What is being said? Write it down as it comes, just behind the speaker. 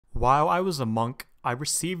While I was a monk, I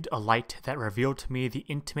received a light that revealed to me the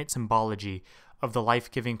intimate symbology of the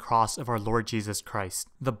life-giving cross of our Lord Jesus Christ.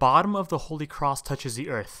 The bottom of the Holy Cross touches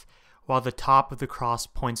the earth, while the top of the cross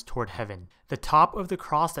points toward heaven. The top of the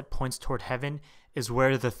cross that points toward heaven is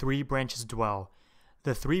where the three branches dwell.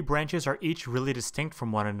 The three branches are each really distinct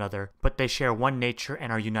from one another, but they share one nature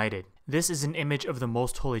and are united. This is an image of the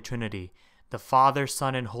Most Holy Trinity, the Father,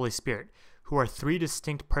 Son, and Holy Spirit, who are three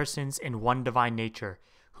distinct persons in one divine nature,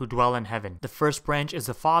 who dwell in heaven. The first branch is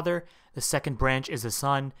the Father, the second branch is the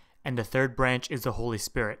Son, and the third branch is the Holy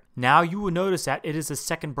Spirit. Now you will notice that it is the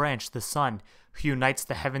second branch, the Son, who unites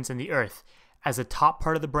the heavens and the earth, as the top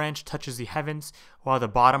part of the branch touches the heavens, while the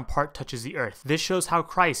bottom part touches the earth. This shows how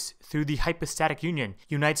Christ, through the hypostatic union,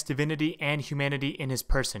 unites divinity and humanity in his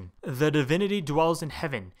person. The divinity dwells in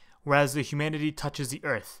heaven, whereas the humanity touches the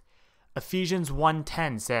earth. Ephesians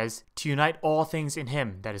 1:10 says, "To unite all things in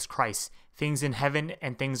him," that is Christ, things in heaven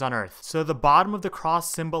and things on earth. So the bottom of the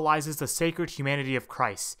cross symbolizes the sacred humanity of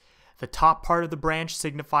Christ. The top part of the branch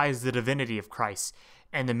signifies the divinity of Christ,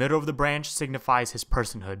 and the middle of the branch signifies his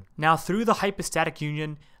personhood. Now through the hypostatic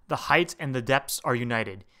union, the heights and the depths are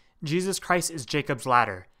united. Jesus Christ is Jacob's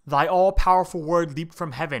ladder. Thy all-powerful word leaped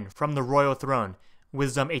from heaven, from the royal throne.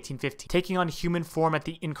 Wisdom 18:15. Taking on human form at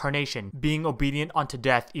the incarnation, being obedient unto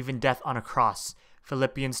death, even death on a cross.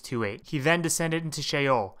 Philippians 2:8. He then descended into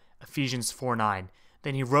Sheol. Ephesians 4:9.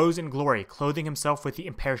 Then he rose in glory, clothing himself with the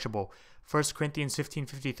imperishable. 1 Corinthians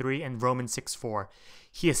 15:53 and Romans 6:4.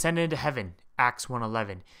 He ascended into heaven. Acts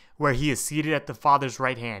 1:11. Where he is seated at the Father's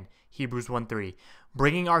right hand. Hebrews 1:3.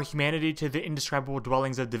 Bringing our humanity to the indescribable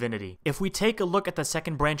dwellings of divinity. If we take a look at the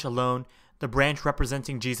second branch alone, the branch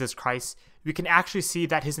representing Jesus Christ, we can actually see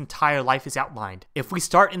that his entire life is outlined. If we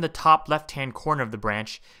start in the top left-hand corner of the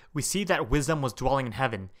branch, we see that wisdom was dwelling in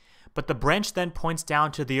heaven. But the branch then points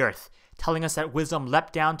down to the earth, telling us that wisdom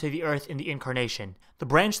leapt down to the earth in the incarnation. The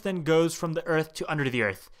branch then goes from the earth to under the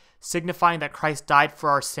earth, signifying that Christ died for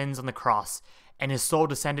our sins on the cross, and his soul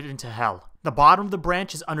descended into hell. The bottom of the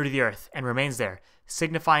branch is under the earth and remains there,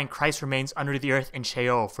 signifying Christ remains under the earth in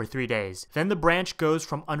Sheol for 3 days. Then the branch goes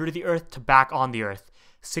from under the earth to back on the earth,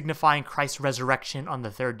 signifying Christ's resurrection on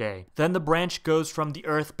the 3rd day. Then the branch goes from the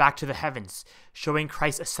earth back to the heavens, showing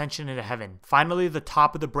Christ's ascension into heaven. Finally, the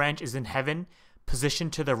top of the branch is in heaven,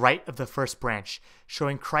 positioned to the right of the first branch,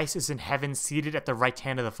 showing Christ is in heaven seated at the right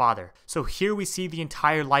hand of the Father. So here we see the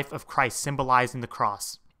entire life of Christ symbolized in the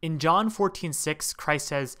cross. In John 14:6, Christ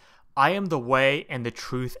says, "I am the way and the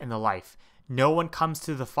truth and the life. No one comes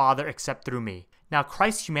to the Father except through me." Now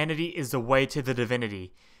Christ's humanity is the way to the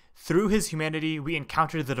divinity. Through his humanity, we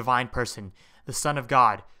encounter the divine person, the Son of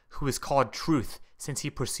God, who is called truth, since he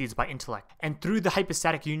proceeds by intellect. And through the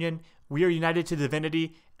hypostatic union, we are united to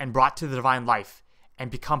divinity and brought to the divine life,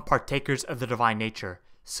 and become partakers of the divine nature.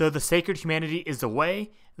 So the sacred humanity is the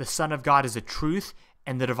way, the Son of God is the truth,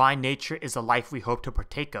 and the divine nature is the life we hope to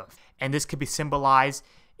partake of. And this could be symbolized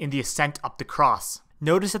in the ascent up the cross.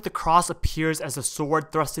 Notice that the cross appears as a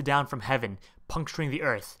sword thrusted down from heaven, puncturing the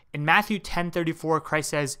earth. In Matthew 10:34, Christ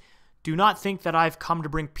says, "Do not think that I have come to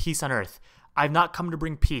bring peace on earth. I have not come to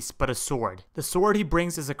bring peace, but a sword." The sword he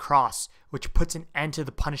brings is a cross, which puts an end to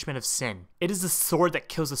the punishment of sin. It is the sword that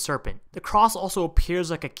kills the serpent. The cross also appears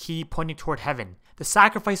like a key pointing toward heaven. The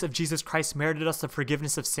sacrifice of Jesus Christ merited us the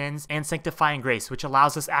forgiveness of sins and sanctifying grace, which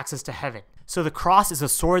allows us access to heaven. So the cross is a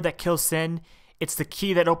sword that kills sin, it's the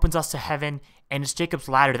key that opens us to heaven, and it's Jacob's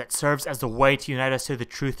ladder that serves as the way to unite us to the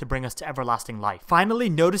truth to bring us to everlasting life. Finally,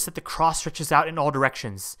 notice that the cross stretches out in all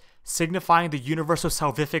directions, signifying the universal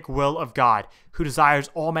salvific will of God, who desires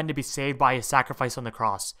all men to be saved by his sacrifice on the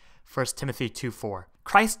cross. 1 Timothy 2:4.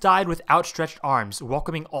 Christ died with outstretched arms,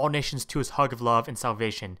 welcoming all nations to his hug of love and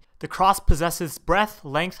salvation. The cross possesses breadth,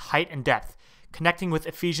 length, height, and depth, connecting with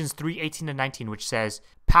Ephesians 3:18-19, which says,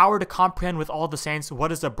 "Power to comprehend with all the saints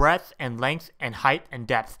what is the breadth and length and height and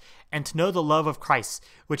depth, and to know the love of Christ,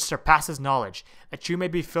 which surpasses knowledge, that you may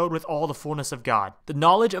be filled with all the fullness of God." The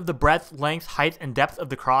knowledge of the breadth, length, height, and depth of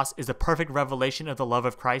the cross is a perfect revelation of the love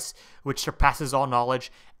of Christ, which surpasses all knowledge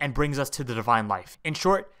and brings us to the divine life. In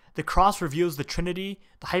short, the cross reveals the Trinity,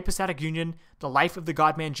 the hypostatic union, the life of the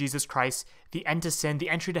God-man Jesus Christ, the end to sin, the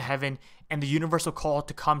entry to heaven, and the universal call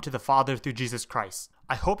to come to the Father through Jesus Christ.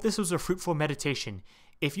 I hope this was a fruitful meditation.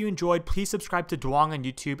 If you enjoyed, please subscribe to Dwong on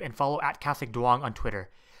YouTube and follow @CatholicDwong on Twitter.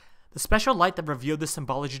 The special light that revealed this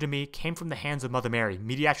symbology to me came from the hands of Mother Mary,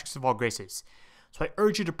 Mediatrix of All Graces. So I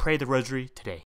urge you to pray the Rosary today.